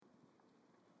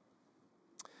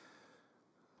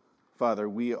Father,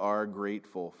 we are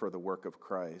grateful for the work of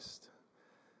Christ.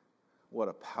 What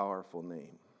a powerful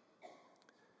name.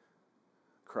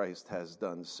 Christ has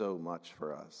done so much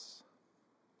for us.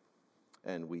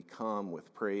 And we come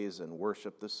with praise and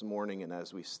worship this morning, and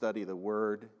as we study the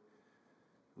Word,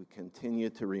 we continue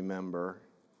to remember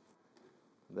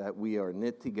that we are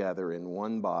knit together in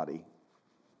one body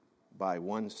by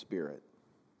one Spirit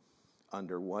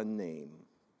under one name,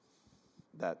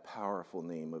 that powerful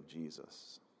name of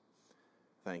Jesus.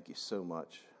 Thank you so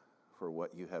much for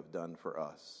what you have done for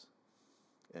us.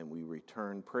 And we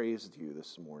return praise to you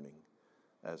this morning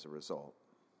as a result.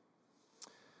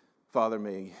 Father,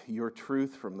 may your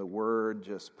truth from the Word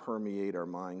just permeate our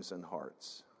minds and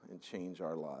hearts and change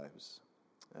our lives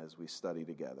as we study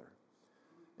together.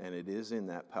 And it is in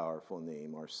that powerful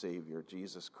name, our Savior,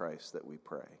 Jesus Christ, that we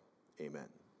pray. Amen.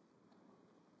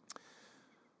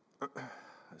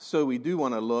 So we do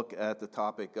want to look at the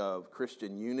topic of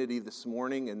Christian unity this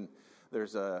morning, and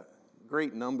there's a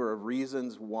great number of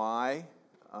reasons why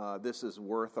this is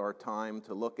worth our time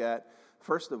to look at.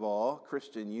 First of all,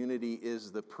 Christian unity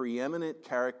is the preeminent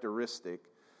characteristic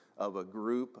of a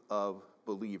group of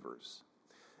believers.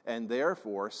 And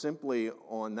therefore, simply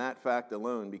on that fact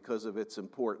alone, because of its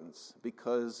importance,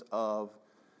 because of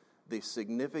the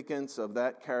significance of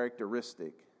that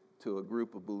characteristic to a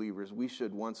group of believers, we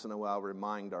should once in a while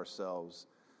remind ourselves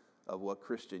of what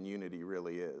Christian unity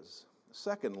really is.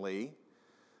 Secondly,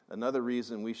 another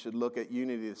reason we should look at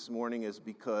unity this morning is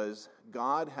because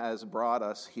God has brought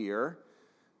us here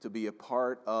to be a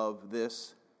part of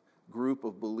this group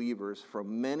of believers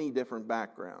from many different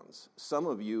backgrounds. Some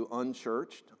of you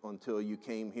unchurched until you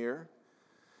came here,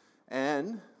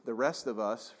 and the rest of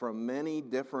us from many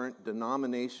different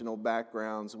denominational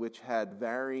backgrounds which had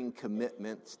varying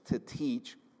commitments to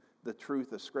teach the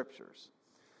truth of Scriptures.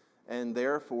 And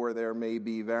therefore, there may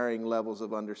be varying levels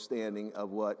of understanding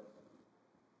of what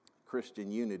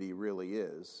Christian unity really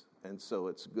is. And so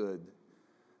it's good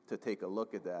to take a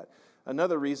look at that.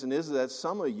 Another reason is that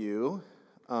some of you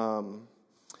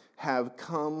have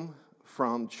come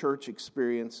from church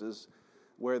experiences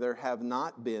where there have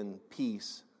not been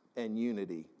peace and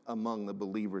unity among the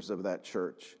believers of that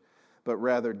church, but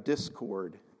rather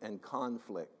discord and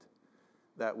conflict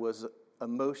that was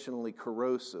emotionally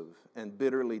corrosive and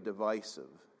bitterly divisive.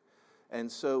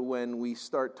 And so when we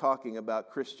start talking about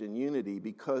Christian unity,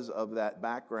 because of that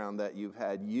background that you've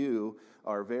had, you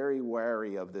are very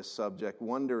wary of this subject,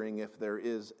 wondering if there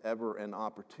is ever an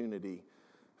opportunity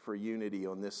for unity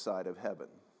on this side of heaven.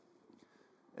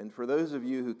 And for those of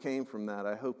you who came from that,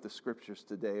 I hope the Scriptures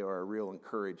today are a real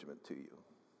encouragement to you.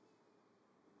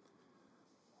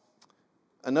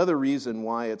 Another reason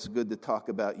why it's good to talk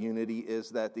about unity is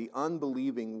that the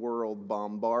unbelieving world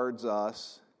bombards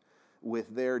us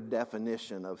with their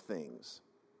definition of things.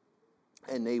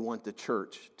 And they want the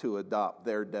church to adopt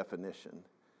their definition.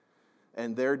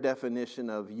 And their definition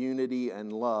of unity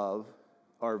and love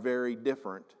are very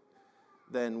different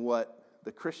than what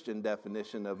the Christian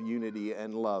definition of unity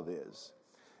and love is.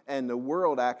 And the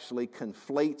world actually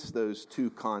conflates those two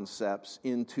concepts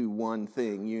into one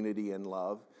thing, unity and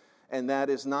love. And that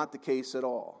is not the case at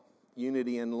all.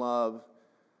 Unity and love,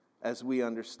 as we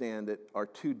understand it, are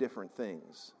two different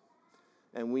things.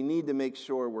 And we need to make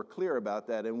sure we're clear about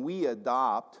that. And we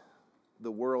adopt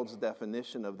the world's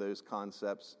definition of those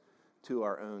concepts to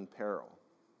our own peril.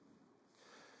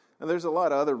 And there's a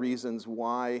lot of other reasons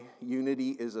why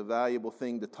unity is a valuable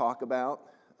thing to talk about,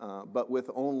 but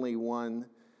with only one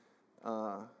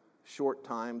short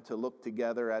time to look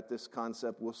together at this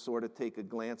concept, we'll sort of take a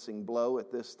glancing blow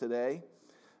at this today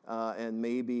and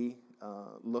maybe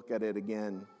look at it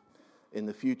again in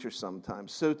the future sometime.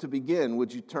 So to begin,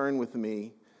 would you turn with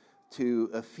me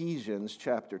to Ephesians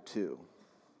chapter 2.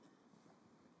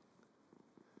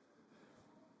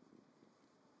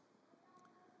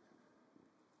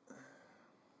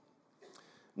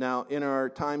 Now, in our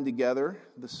time together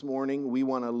this morning, we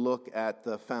want to look at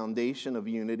the foundation of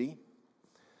unity,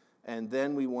 and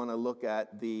then we want to look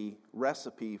at the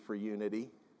recipe for unity,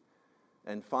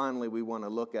 and finally, we want to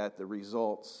look at the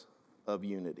results of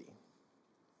unity.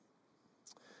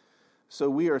 So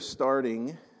we are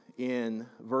starting in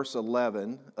verse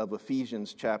 11 of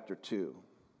Ephesians chapter 2.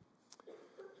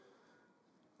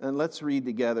 And let's read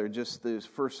together just those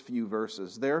first few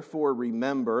verses. Therefore,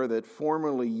 remember that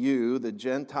formerly you, the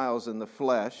Gentiles in the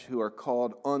flesh, who are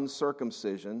called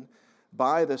uncircumcision,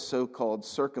 by the so-called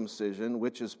circumcision,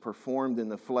 which is performed in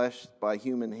the flesh by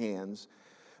human hands,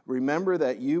 remember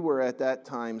that you were at that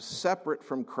time separate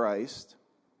from Christ,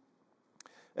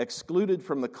 excluded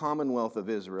from the commonwealth of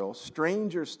Israel,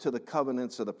 strangers to the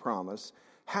covenants of the promise,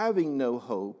 having no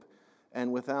hope,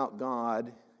 and without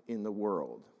God in the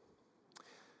world.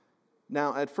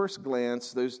 Now, at first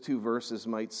glance, those two verses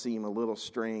might seem a little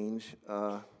strange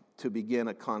to begin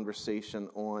a conversation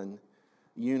on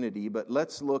unity, but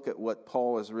let's look at what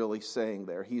Paul is really saying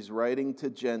there. He's writing to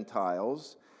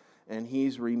Gentiles, and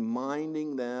he's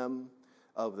reminding them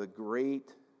of the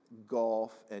great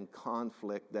gulf and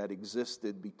conflict that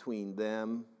existed between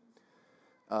them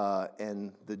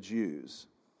and the Jews.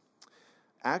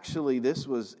 Actually, this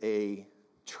was a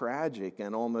tragic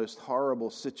and almost horrible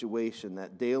situation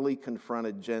that daily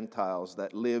confronted Gentiles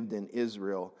that lived in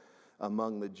Israel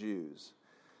among the Jews.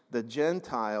 The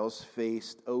Gentiles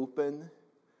faced open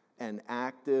and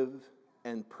active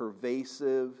and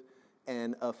pervasive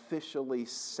and officially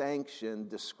sanctioned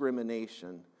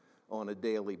discrimination on a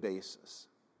daily basis.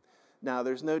 Now,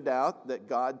 there's no doubt that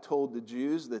God told the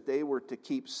Jews that they were to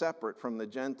keep separate from the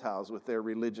Gentiles with their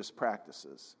religious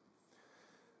practices.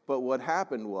 But what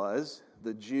happened was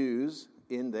the Jews,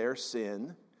 in their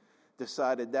sin,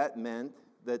 decided that meant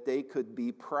that they could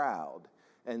be proud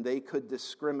and they could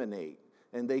discriminate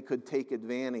and they could take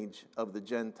advantage of the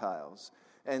Gentiles.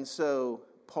 And so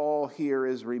Paul here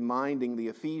is reminding the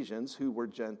Ephesians, who were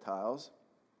Gentiles,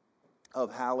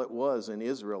 of how it was in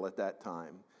Israel at that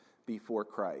time before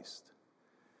Christ.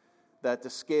 That the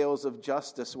scales of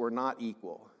justice were not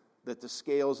equal, that the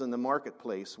scales in the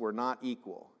marketplace were not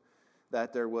equal,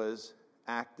 that there was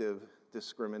active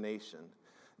discrimination.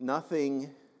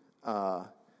 Nothing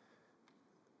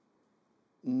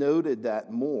noted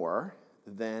that more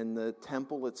than the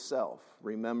temple itself.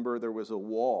 Remember, there was a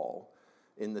wall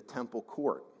in the temple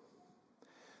court,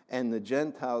 and the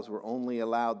Gentiles were only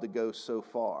allowed to go so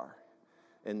far,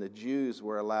 and the Jews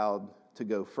were allowed to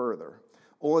go further.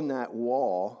 On that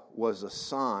wall was a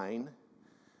sign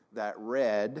that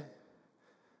read,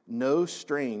 "No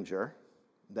stranger,"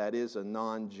 that is a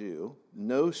non-Jew,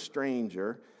 "no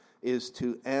stranger is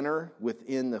to enter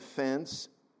within the fence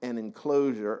and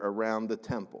enclosure around the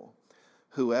temple.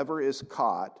 Whoever is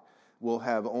caught will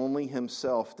have only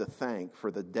himself to thank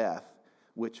for the death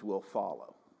which will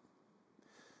follow."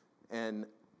 And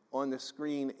on the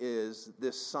screen is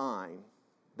this sign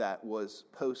that was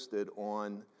posted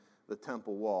on the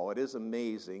temple wall. It is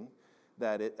amazing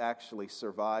that it actually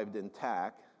survived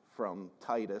intact from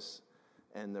Titus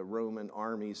and the Roman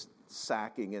army's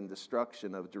sacking and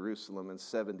destruction of Jerusalem in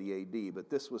 70 AD. But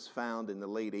this was found in the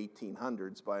late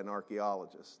 1800s by an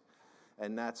archaeologist.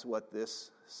 And that's what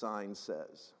this sign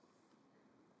says.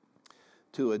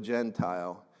 To a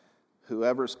Gentile,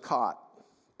 whoever's caught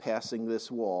passing this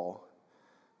wall,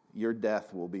 your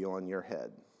death will be on your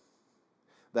head.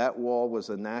 That wall was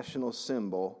a national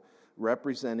symbol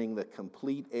representing the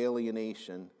complete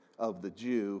alienation of the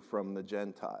Jew from the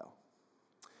Gentile,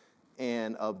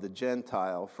 and of the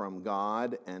Gentile from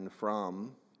God and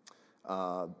from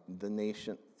the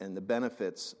nation and the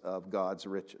benefits of God's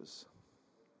riches.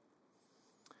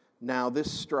 Now,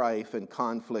 this strife and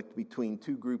conflict between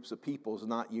two groups of people is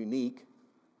not unique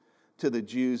to the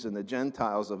Jews and the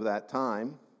Gentiles of that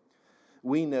time.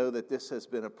 We know that this has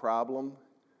been a problem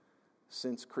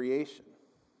since creation.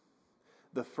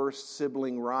 The first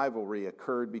sibling rivalry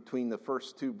occurred between the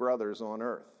first two brothers on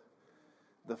earth.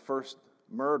 The first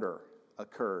murder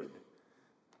occurred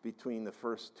between the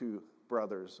first two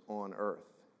brothers on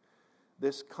earth.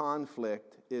 This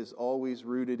conflict is always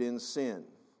rooted in sin.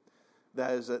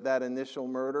 That initial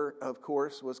murder, of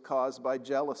course, was caused by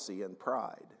jealousy and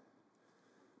pride.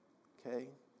 Okay?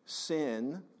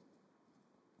 Sin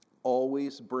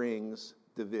always brings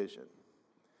division.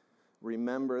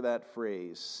 Remember that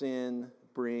phrase, sin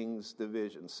brings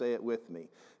division. Say it with me.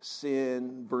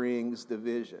 Sin brings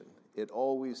division. It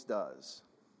always does.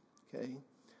 Okay?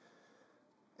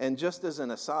 And just as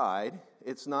an aside,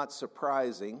 it's not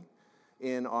surprising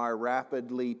in our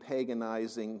rapidly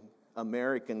paganizing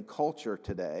American culture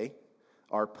today,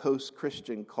 our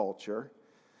post-Christian culture,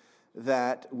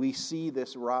 that we see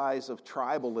this rise of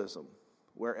tribalism,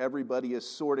 where everybody is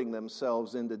sorting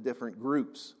themselves into different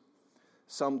groups,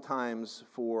 sometimes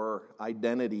for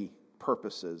identity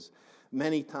purposes,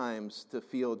 many times to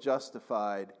feel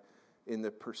justified in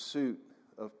the pursuit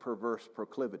of perverse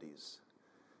proclivities.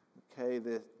 Okay,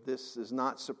 this is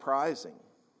not surprising.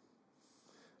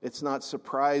 It's not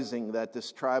surprising that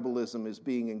this tribalism is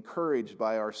being encouraged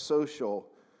by our social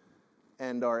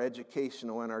and our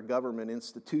educational and our government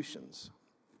institutions,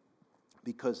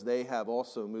 because they have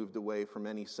also moved away from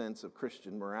any sense of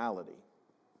Christian morality.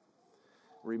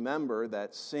 Remember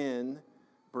that sin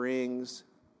brings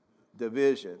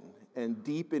division, and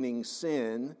deepening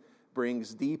sin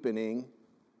brings deepening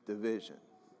division.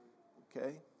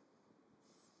 Okay?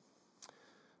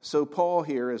 So Paul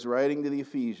here is writing to the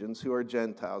Ephesians, who are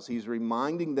Gentiles. He's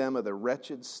reminding them of the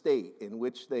wretched state in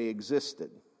which they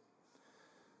existed.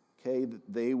 Okay,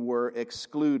 they were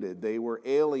excluded, they were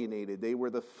alienated, they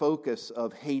were the focus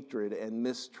of hatred and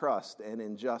mistrust and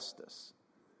injustice.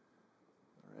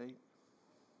 All right?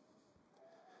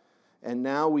 And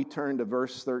now we turn to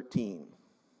verse 13.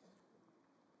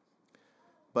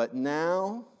 But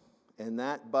now, and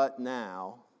that but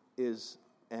now is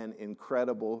an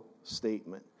incredible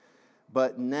statement.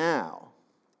 But now,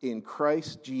 in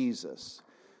Christ Jesus,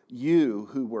 you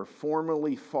who were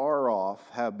formerly far off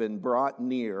have been brought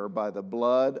near by the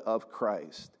blood of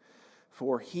Christ.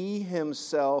 For he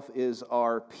himself is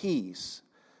our peace,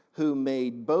 who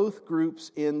made both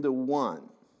groups into one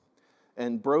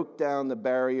and broke down the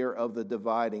barrier of the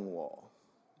dividing wall.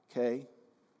 Okay?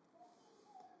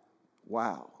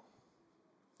 Wow.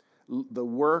 The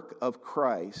work of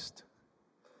Christ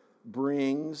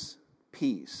brings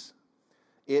peace.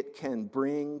 It can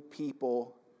bring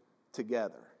people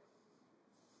together.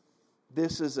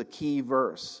 This is a key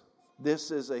verse.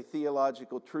 This is a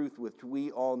theological truth which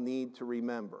we all need to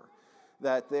remember,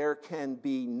 that there can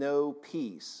be no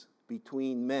peace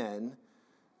between men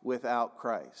without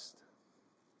Christ.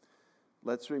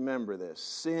 Let's remember this.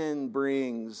 Sin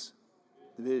brings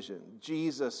division.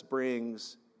 Jesus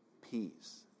brings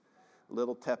peace. A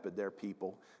little tepid there,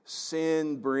 people.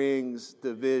 Sin brings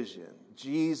division.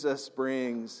 Jesus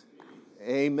brings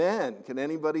amen. Can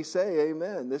anybody say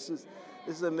amen? This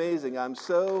is amazing. I'm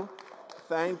so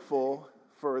thankful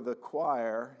for the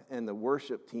choir and the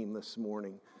worship team this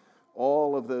morning.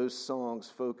 All of those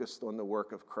songs focused on the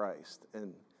work of Christ.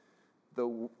 And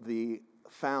the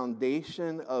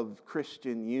foundation of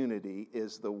Christian unity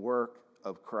is the work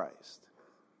of Christ.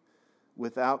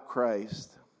 Without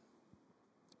Christ,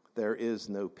 there is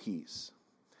no peace.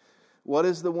 What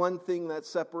is the one thing that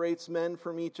separates men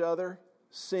from each other?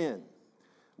 Sin.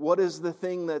 What is the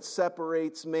thing that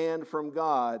separates man from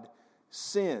God?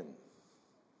 Sin.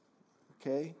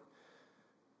 Okay?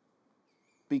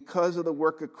 Because of the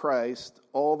work of Christ,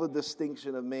 all the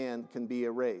distinction of man can be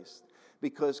erased.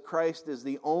 Because Christ is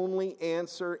the only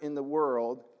answer in the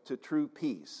world to true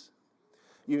peace.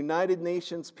 United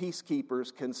Nations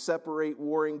peacekeepers can separate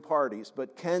warring parties,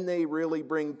 but can they really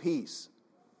bring peace?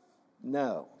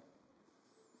 No.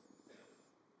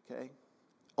 Okay?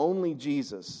 Only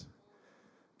Jesus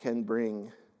can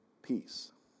bring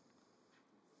peace.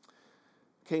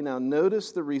 Okay, now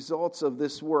notice the results of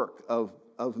this work of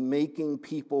making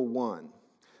people one,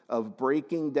 of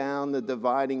breaking down the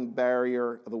dividing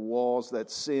barrier, the walls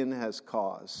that sin has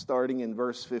caused, starting in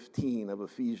verse 15 of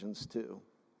Ephesians 2.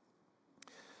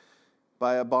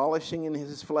 By abolishing in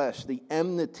his flesh the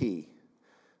enmity,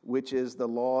 which is the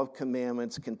law of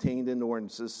commandments contained in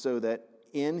ordinances, so that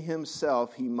in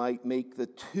himself he might make the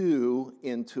two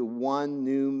into one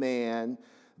new man,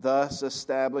 thus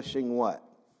establishing what?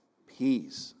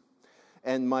 Peace.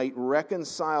 And might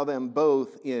reconcile them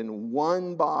both in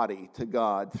one body to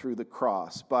God through the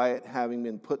cross, by it having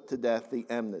been put to death the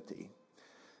enmity.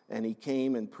 And he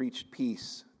came and preached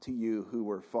peace to you who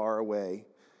were far away,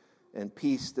 and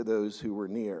peace to those who were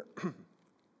near.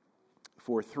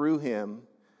 For through him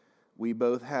we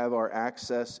both have our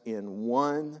access in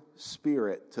one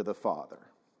Spirit to the Father.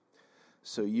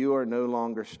 So you are no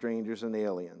longer strangers and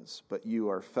aliens, but you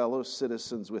are fellow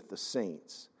citizens with the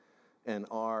saints and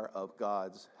are of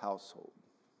God's household.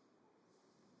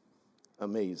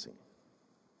 Amazing.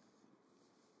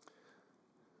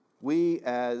 We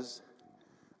as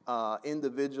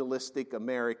individualistic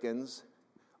Americans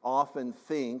often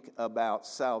think about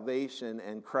salvation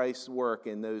and Christ's work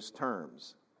in those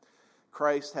terms.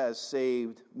 Christ has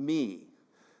saved me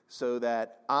so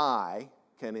that I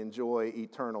can enjoy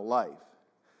eternal life.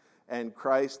 And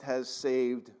Christ has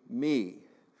saved me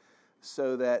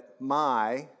so that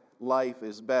my life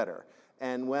is better.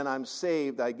 And when I'm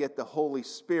saved, I get the Holy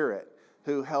Spirit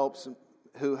who helps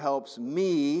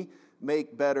me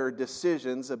make better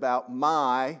decisions about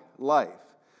my life.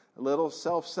 A little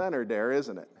self-centered there,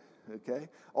 isn't it? Okay?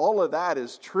 All of that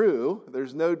is true.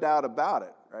 There's no doubt about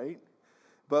it, right?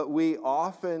 But we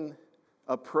often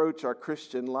approach our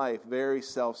Christian life very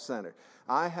self-centered.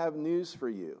 I have news for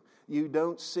you. You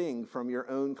don't sing from your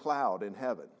own cloud in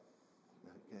heaven.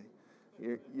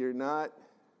 Okay? You're not,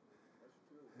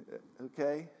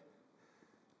 okay?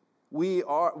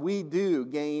 We do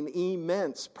gain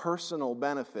immense personal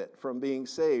benefit from being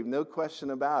saved, no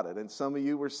question about it. And some of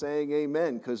you were saying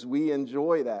amen because we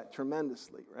enjoy that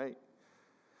tremendously, right?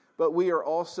 But we are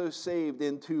also saved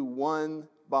into one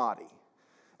body.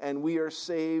 And we are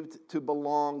saved to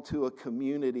belong to a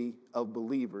community of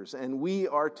believers. And we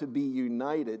are to be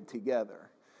united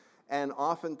together. And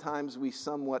oftentimes we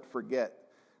somewhat forget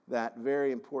that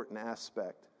very important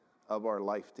aspect of our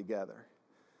life together.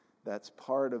 That's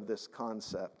part of this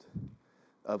concept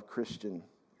of Christian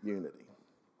unity.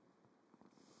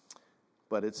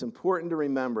 But it's important to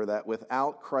remember that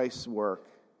without Christ's work,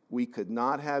 we could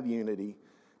not have unity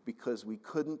because we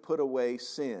couldn't put away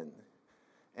sin.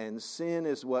 And sin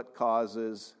is what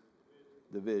causes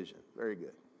division. Very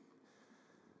good.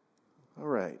 All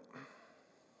right.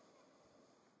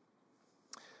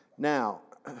 Now,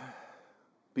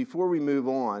 before we move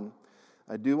on,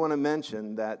 I do want to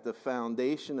mention that the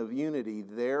foundation of unity,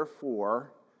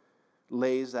 therefore,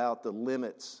 lays out the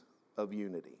limits of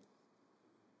unity.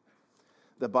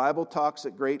 The Bible talks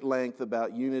at great length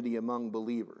about unity among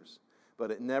believers, but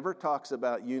it never talks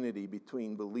about unity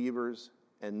between believers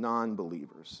and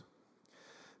non-believers.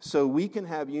 So we can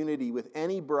have unity with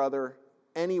any brother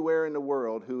anywhere in the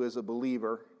world who is a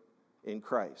believer in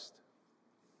Christ,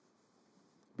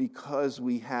 because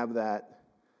we have that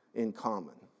in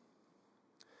common.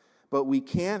 But we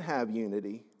can't have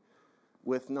unity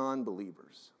with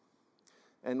non-believers.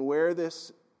 And where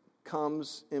this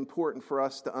comes important for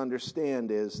us to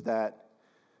understand is that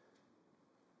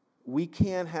we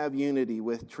can't have unity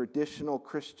with traditional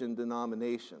Christian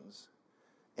denominations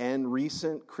and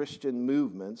recent Christian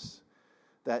movements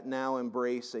that now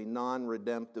embrace a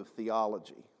non-redemptive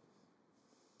theology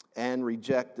and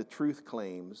reject the truth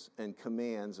claims and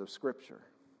commands of Scripture.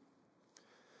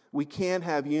 We can't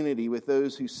have unity with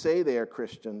those who say they are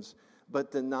Christians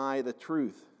but deny the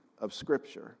truth of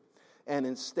Scripture and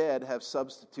instead have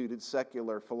substituted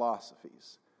secular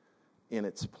philosophies in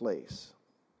its place.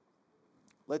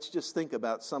 Let's just think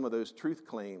about some of those truth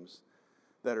claims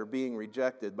that are being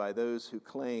rejected by those who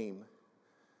claim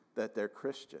that they're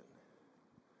Christian.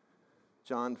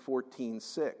 John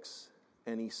 14:6,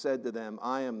 and he said to them,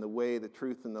 I am the way, the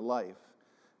truth, and the life.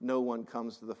 No one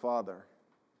comes to the Father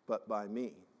but by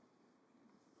me.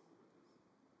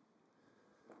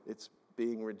 It's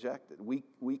being rejected.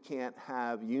 We can't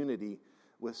have unity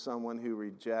with someone who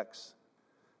rejects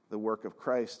the work of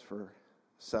Christ for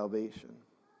salvation.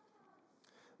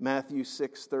 Matthew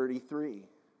 6:33,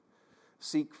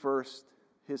 seek first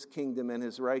his kingdom and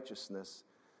his righteousness,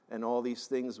 and all these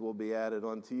things will be added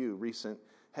unto you. Recent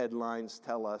headlines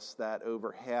tell us that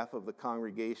over half of the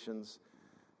congregations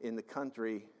in the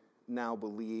country now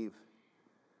believe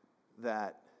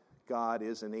that God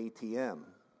is an ATM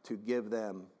to give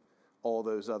them all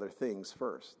those other things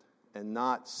first and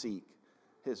not seek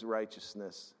his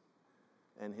righteousness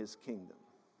and his kingdom.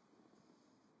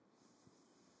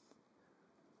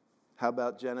 How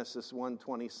about Genesis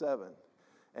 1:27?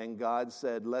 And God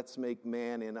said, let's make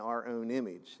man in our own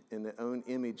image. In the own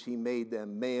image he made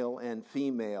them, male and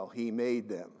female he made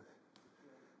them.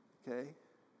 Okay?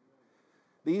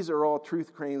 These are all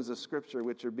truth claims of Scripture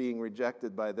which are being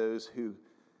rejected by those who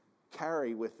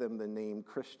carry with them the name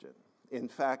Christian. In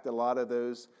fact, a lot of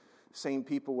those same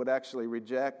people would actually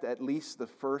reject at least the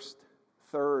first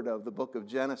third of the book of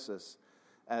Genesis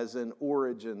as an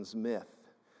origins myth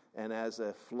and as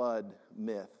a flood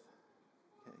myth.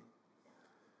 Okay.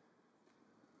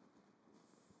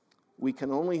 We can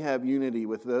only have unity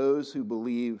with those who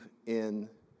believe in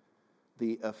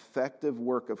the effective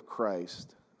work of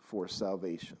Christ for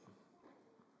salvation.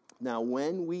 Now,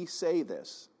 when we say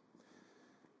this,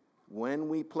 when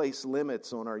we place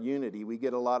limits on our unity, we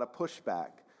get a lot of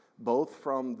pushback, both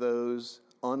from those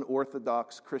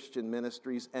unorthodox Christian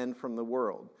ministries and from the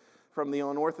world. From the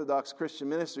unorthodox Christian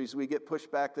ministries, we get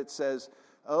pushback that says,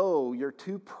 oh, you're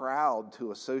too proud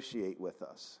to associate with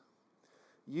us.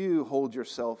 You hold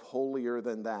yourself holier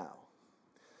than thou,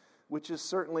 which is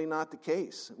certainly not the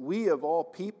case. We, of all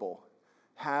people,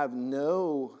 have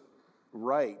no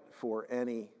right for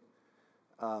any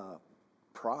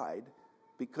pride,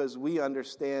 because we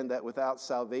understand that without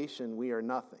salvation we are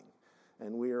nothing,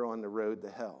 and we are on the road to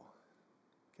hell.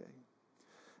 Okay?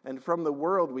 And from the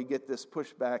world we get this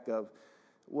pushback of,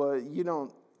 well,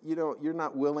 you're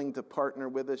not willing to partner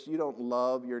with us. You don't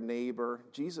love your neighbor.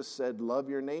 Jesus said, love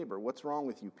your neighbor. What's wrong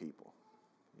with you people?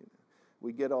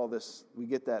 We get all this, we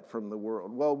get that from the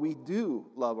world. Well, we do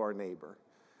love our neighbor,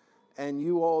 and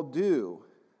you all do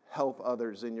help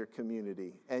others in your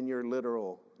community and your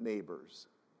literal neighbors.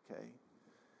 Okay?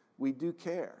 We do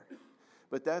care.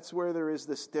 But that's where there is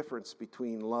this difference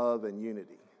between love and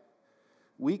unity.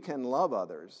 We can love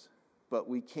others, but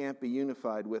we can't be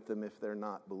unified with them if they're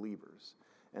not believers.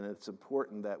 And it's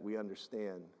important that we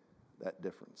understand that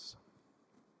difference.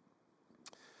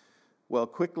 Well,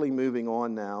 quickly moving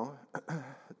on now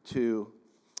to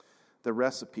the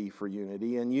recipe for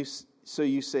unity. And so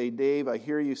you say, Dave, I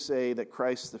hear you say that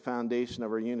Christ is the foundation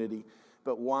of our unity,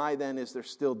 But why then is there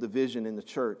still division in the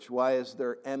church? Why is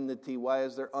there enmity? Why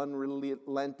is there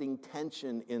unrelenting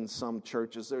tension in some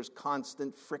churches? There's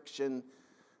constant friction,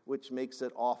 which makes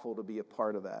it awful to be a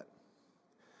part of that.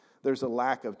 There's a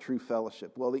lack of true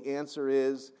fellowship. Well, the answer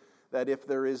is that if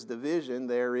there is division,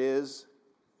 there is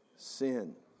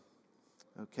sin.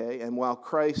 Okay? And while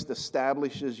Christ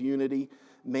establishes unity,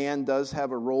 man does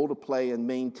have a role to play in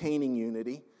maintaining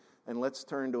unity. And let's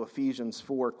turn to Ephesians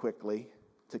 4 quickly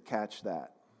to catch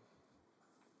that.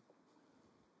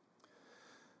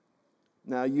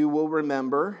 Now, you will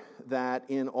remember that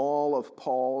in all of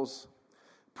Paul's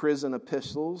prison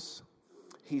epistles,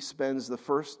 he spends the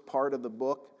first part of the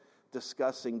book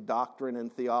discussing doctrine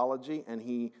and theology, and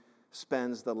he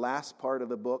spends the last part of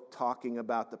the book talking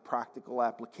about the practical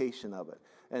application of it.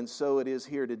 And so it is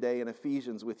here today in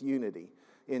Ephesians with unity.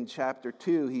 In chapter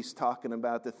 2, he's talking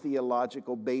about the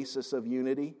theological basis of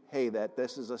unity. Hey, that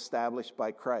this is established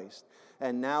by Christ.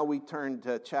 And now we turn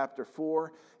to chapter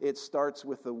 4. It starts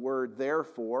with the word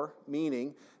therefore,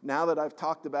 meaning, now that I've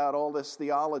talked about all this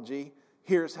theology,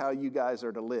 here's how you guys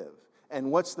are to live. And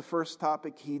what's the first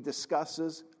topic he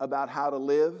discusses about how to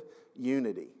live?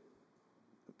 Unity.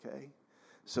 Okay?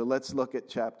 So let's look at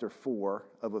chapter 4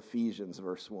 of Ephesians,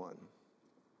 verse 1.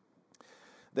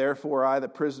 Therefore, I, the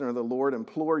prisoner of the Lord,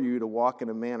 implore you to walk in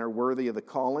a manner worthy of the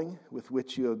calling with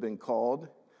which you have been called,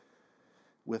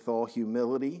 with all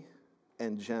humility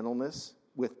and gentleness,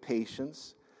 with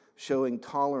patience, showing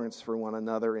tolerance for one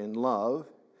another in love,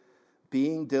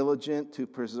 being diligent to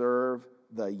preserve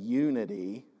the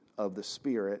unity of the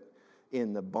Spirit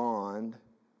in the bond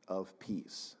of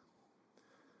peace.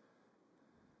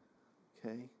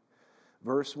 Okay?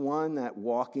 Verse 1, that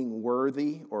walking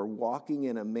worthy or walking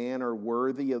in a manner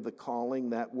worthy of the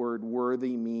calling, that word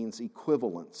worthy means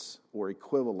equivalence or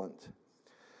equivalent.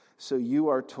 So you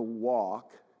are to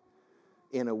walk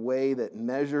in a way that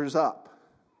measures up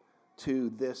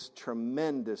to this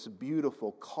tremendous,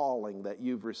 beautiful calling that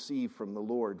you've received from the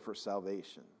Lord for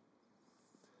salvation.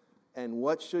 And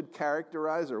what should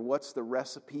characterize, or what's the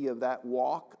recipe of that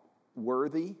walk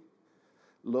worthy?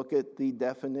 Look at the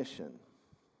definition.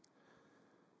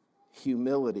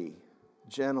 Humility,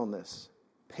 gentleness,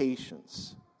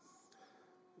 patience.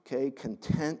 Okay,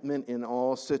 contentment in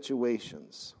all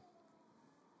situations.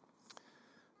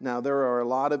 Now, there are a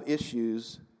lot of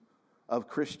issues of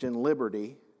Christian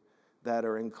liberty that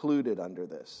are included under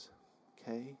this.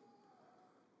 Okay?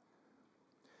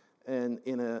 And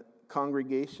in a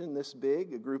congregation this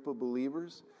big, a group of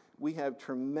believers, we have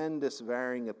tremendous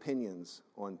varying opinions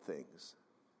on things.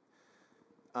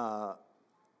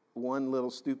 One little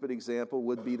stupid example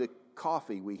would be the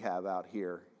coffee we have out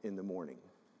here in the morning.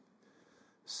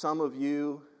 Some of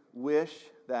you wish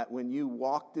that when you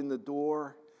walked in the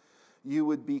door, you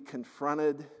would be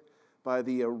confronted by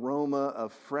the aroma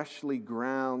of freshly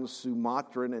ground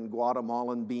Sumatran and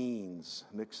Guatemalan beans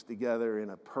mixed together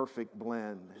in a perfect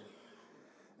blend.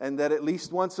 And that at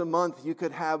least once a month you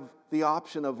could have the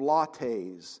option of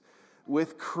lattes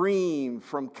with cream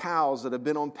from cows that have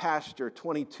been on pasture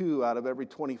 22 out of every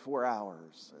 24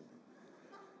 hours.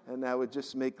 And that would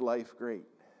just make life great.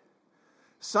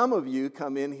 Some of you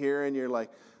come in here and you're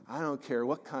like, I don't care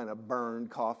what kind of burned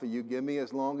coffee you give me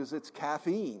as long as it's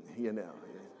caffeine, you know.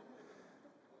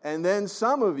 And then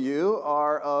some of you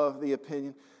are of the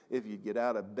opinion, if you get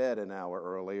out of bed an hour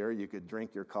earlier, you could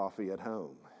drink your coffee at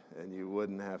home and you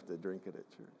wouldn't have to drink it at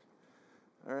church.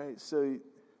 All right, so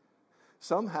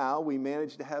somehow we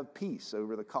managed to have peace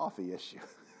over the coffee issue.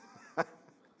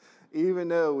 Even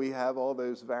though we have all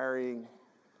those varying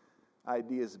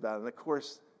ideas about it. And of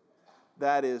course,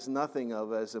 that is nothing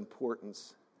of as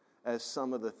importance as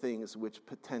some of the things which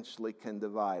potentially can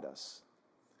divide us,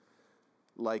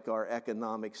 like our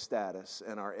economic status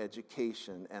and our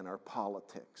education and our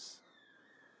politics.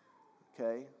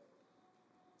 Okay?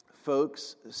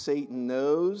 Folks, Satan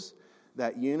knows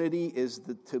that unity is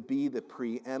to be the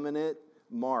preeminent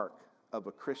mark of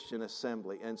a Christian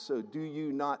assembly. And so do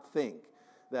you not think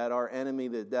that our enemy,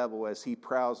 the devil, as he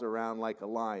prowls around like a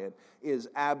lion, is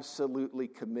absolutely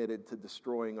committed to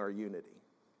destroying our unity?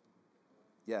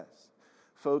 Yes.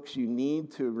 Folks, you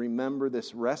need to remember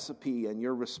this recipe and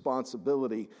your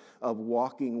responsibility of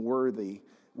walking worthy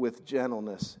with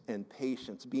gentleness and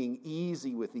patience, being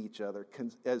easy with each other,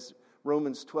 as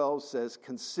Romans 12 says,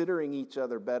 considering each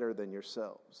other better than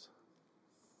yourselves.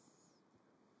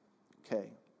 Okay.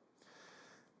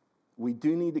 We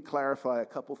do need to clarify a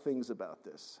couple things about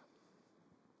this.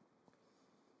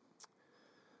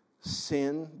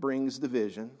 Sin brings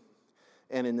division,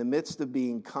 and in the midst of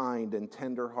being kind and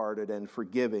tender-hearted and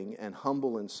forgiving and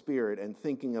humble in spirit and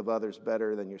thinking of others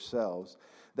better than yourselves,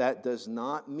 that does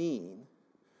not mean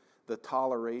the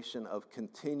toleration of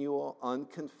continual,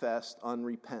 unconfessed,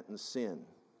 unrepentant sin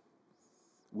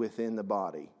within the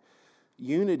body.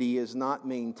 Unity is not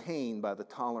maintained by the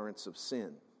tolerance of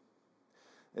sin.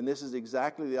 And this is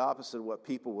exactly the opposite of what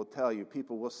people will tell you.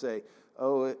 People will say,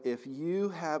 oh, if you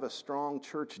have a strong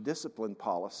church discipline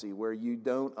policy where you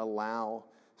don't allow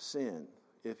sin,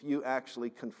 if you actually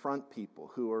confront people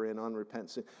who are in unrepentant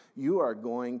sin, you are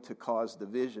going to cause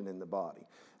division in the body.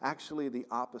 Actually, the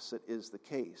opposite is the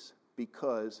case,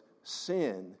 because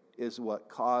sin is what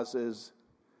causes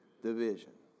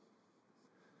division.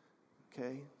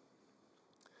 Okay?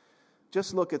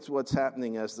 Just look at what's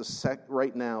happening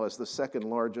right now as the second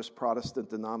largest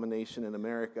Protestant denomination in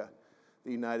America.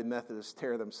 The United Methodists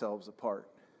tear themselves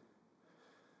apart.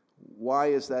 Why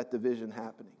is that division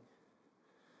happening?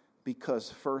 Because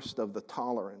first of the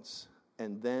tolerance,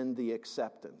 and then the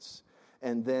acceptance,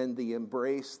 and then the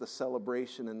embrace, the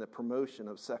celebration, and the promotion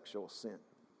of sexual sin.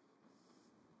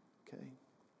 Okay?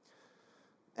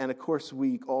 And of course,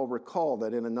 we all recall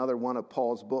that in another one of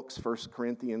Paul's books, 1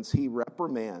 Corinthians, he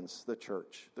reprimands the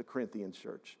church, the Corinthian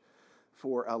church,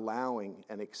 for allowing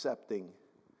and accepting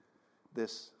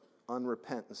this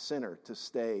unrepentant sinner to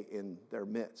stay in their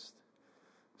midst.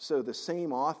 So the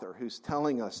same author who's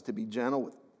telling us to be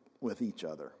gentle with each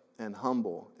other and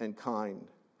humble and kind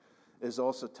is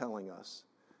also telling us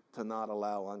to not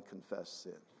allow unconfessed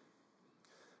sin.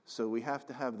 So we have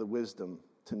to have the wisdom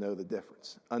to know the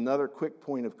difference. Another quick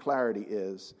point of clarity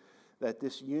is that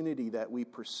this unity that we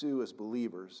pursue as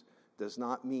believers does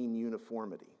not mean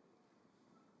uniformity.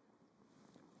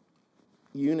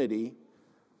 Unity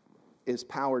is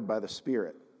powered by the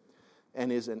Spirit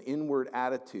and is an inward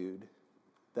attitude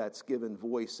that's given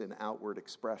voice in outward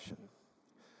expression.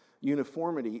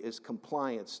 Uniformity is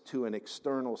compliance to an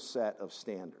external set of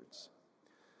standards.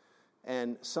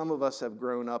 And some of us have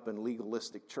grown up in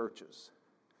legalistic churches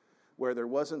where there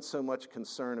wasn't so much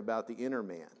concern about the inner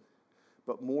man,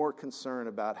 but more concern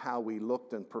about how we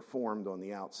looked and performed on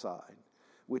the outside,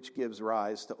 which gives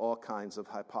rise to all kinds of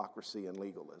hypocrisy and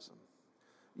legalism.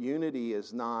 Unity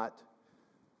is not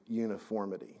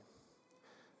uniformity.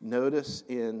 Notice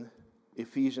in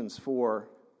Ephesians 4,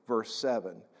 verse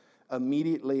 7,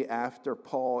 immediately after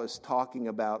Paul is talking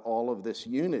about all of this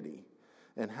unity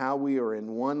and how we are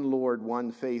in one Lord,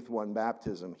 one faith, one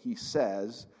baptism, he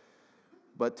says,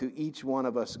 but to each one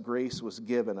of us grace was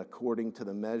given according to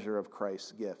the measure of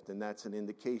Christ's gift. And that's an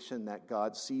indication that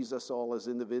God sees us all as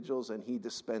individuals and he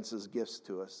dispenses gifts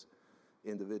to us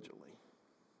individually.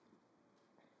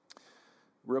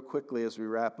 Real quickly as we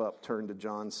wrap up, turn to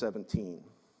John 17.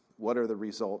 What are the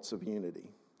results of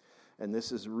unity? And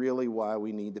this is really why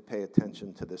we need to pay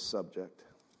attention to this subject.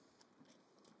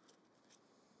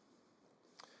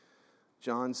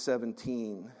 John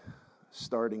 17,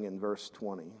 starting in verse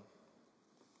 20.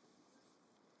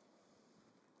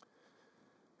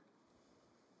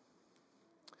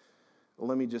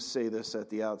 Let me just say this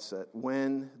at the outset.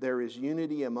 When there is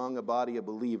unity among a body of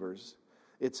believers,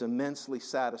 it's immensely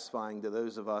satisfying to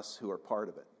those of us who are part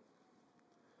of it.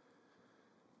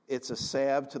 It's a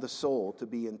salve to the soul to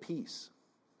be in peace.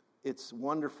 It's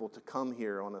wonderful to come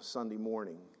here on a Sunday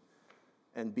morning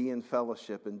and be in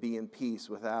fellowship and be in peace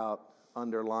without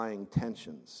underlying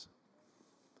tensions.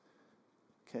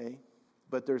 Okay?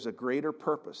 But there's a greater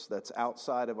purpose that's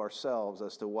outside of ourselves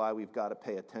as to why we've got to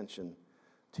pay attention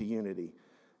to unity.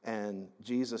 And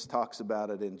Jesus talks about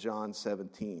it in John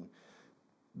 17.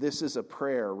 This is a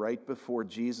prayer right before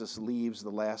Jesus leaves the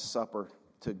Last Supper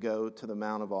to go to the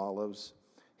Mount of Olives.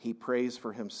 He prays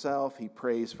for himself, he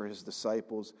prays for his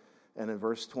disciples, and in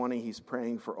verse 20 he's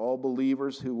praying for all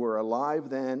believers who were alive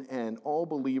then and all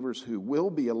believers who will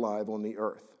be alive on the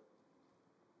earth.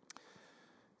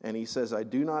 And he says, I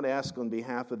do not ask on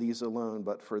behalf of these alone,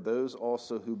 but for those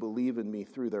also who believe in me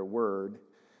through their word,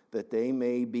 that they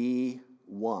may be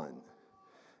one.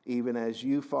 Even as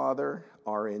you, Father,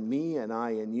 are in me and I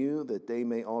in you, that they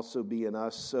may also be in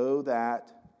us, so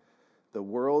that the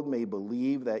world may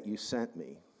believe that you sent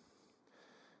me.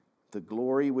 The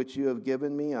glory which you have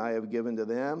given me, I have given to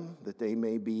them, that they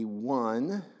may be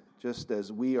one, just as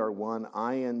we are one,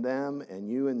 I and them, and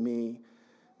you and me,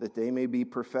 that they may be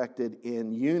perfected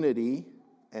in unity.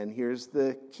 And here's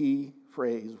the key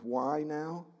phrase. Why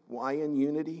now? Why in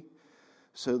unity?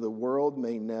 So the world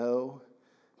may know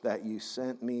that you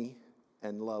sent me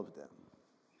and loved them.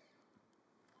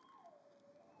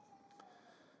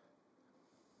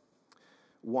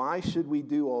 Why should we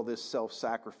do all this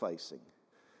self-sacrificing?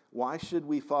 Why should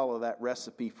we follow that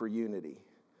recipe for unity?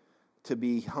 To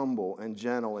be humble and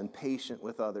gentle and patient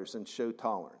with others and show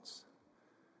tolerance.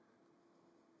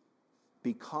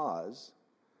 Because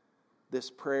This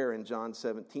prayer in John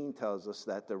 17 tells us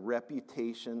that the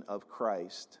reputation of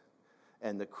Christ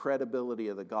and the credibility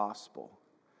of the gospel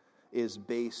is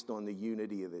based on the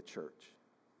unity of the church.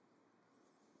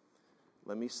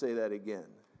 Let me say that again.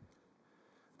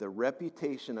 The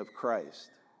reputation of Christ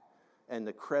and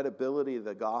the credibility of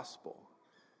the gospel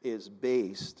is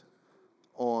based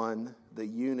on the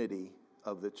unity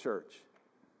of the church.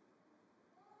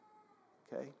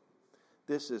 Okay?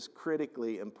 This is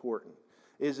critically important.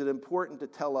 Is it important to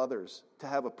tell others, to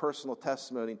have a personal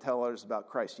testimony and tell others about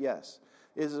Christ? Yes.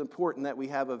 Is it important that we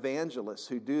have evangelists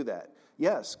who do that?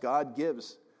 Yes, God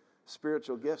gives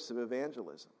spiritual gifts of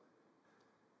evangelism.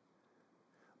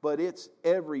 But it's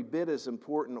every bit as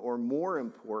important or more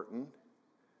important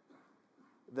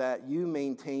that you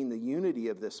maintain the unity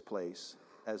of this place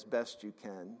as best you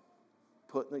can,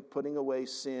 putting away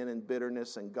sin and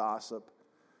bitterness and gossip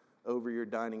over your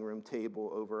dining room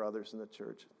table, over others in the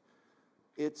church.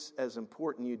 It's as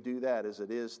important you do that as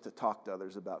it is to talk to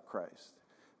others about Christ.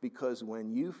 Because when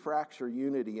you fracture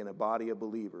unity in a body of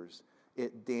believers,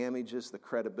 it damages the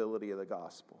credibility of the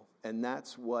gospel. And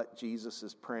that's what Jesus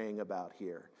is praying about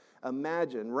here.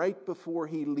 Imagine right before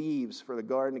he leaves for the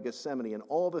Garden of Gethsemane and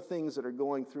all the things that are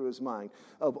going through his mind,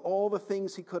 of all the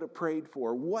things he could have prayed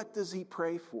for, what does he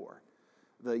pray for?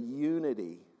 The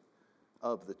unity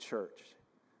of the church.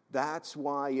 That's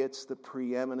why it's the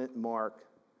preeminent mark,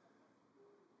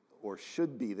 or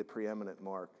should be the preeminent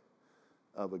mark,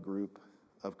 of a group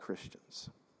of Christians.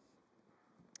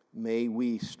 May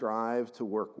we strive to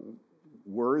walk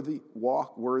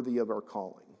worthy of our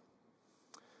calling,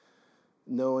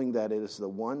 knowing that it is the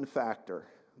one factor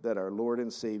that our Lord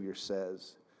and Savior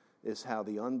says is how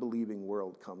the unbelieving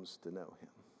world comes to know him.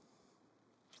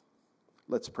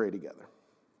 Let's pray together.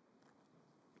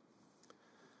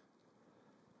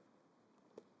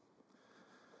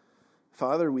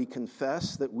 Father, we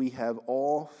confess that we have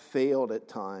all failed at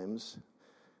times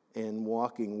in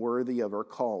walking worthy of our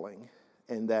calling,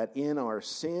 and that in our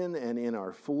sin and in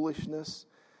our foolishness,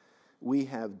 we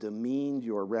have demeaned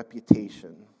your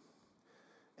reputation,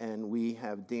 and we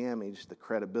have damaged the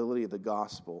credibility of the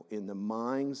gospel in the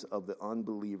minds of the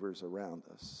unbelievers around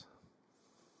us.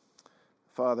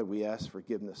 Father, we ask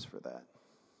forgiveness for that.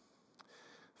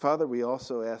 Father, we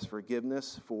also ask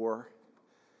forgiveness for,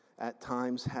 at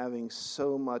times, having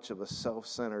so much of a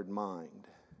self-centered mind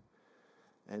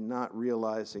and not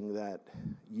realizing that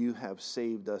you have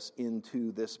saved us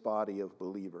into this body of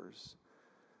believers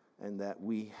and that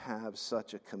we have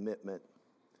such a commitment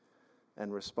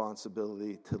and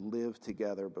responsibility to live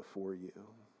together before you.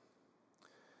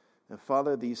 And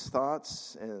Father, these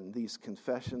thoughts and these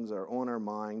confessions are on our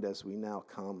mind as we now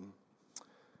come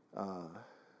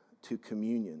to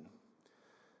communion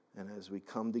and as we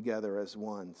come together as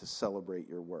one to celebrate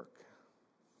your work.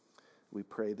 We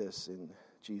pray this in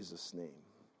Jesus' name.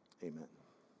 Amen.